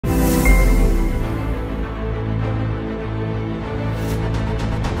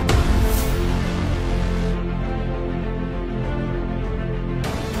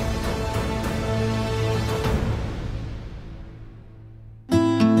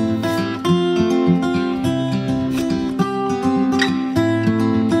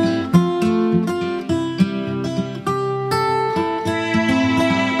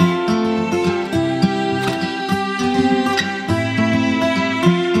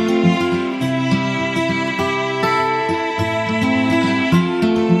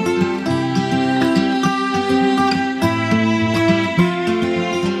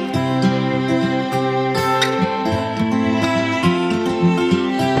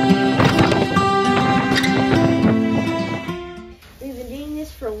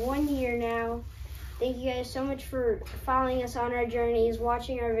much for following us on our journeys,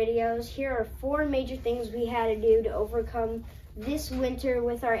 watching our videos. Here are 4 major things we had to do to overcome this winter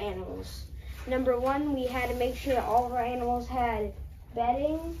with our animals. Number 1, we had to make sure that all of our animals had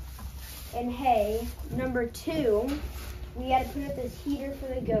bedding and hay. Number 2, we had to put up this heater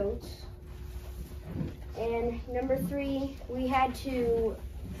for the goats. And number 3, we had to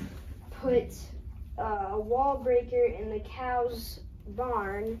put a wall breaker in the cow's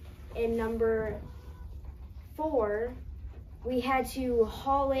barn. And number 4, we had to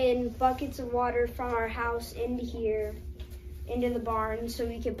haul in buckets of water from our house into here, into the barn, so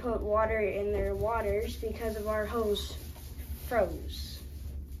we could put water in their waters because of our hose froze.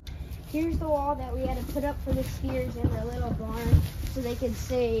 Here's the wall that we had to put up for the steers in their little barn so they could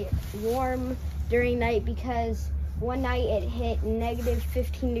stay warm during night, because one night it hit negative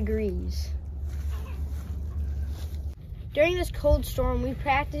 15 degrees. During this cold storm, we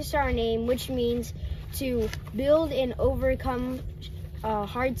practiced our name, which means to build and overcome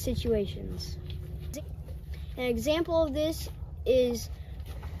hard situations. An example of this is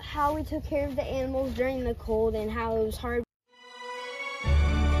how we took care of the animals during the cold and how it was hard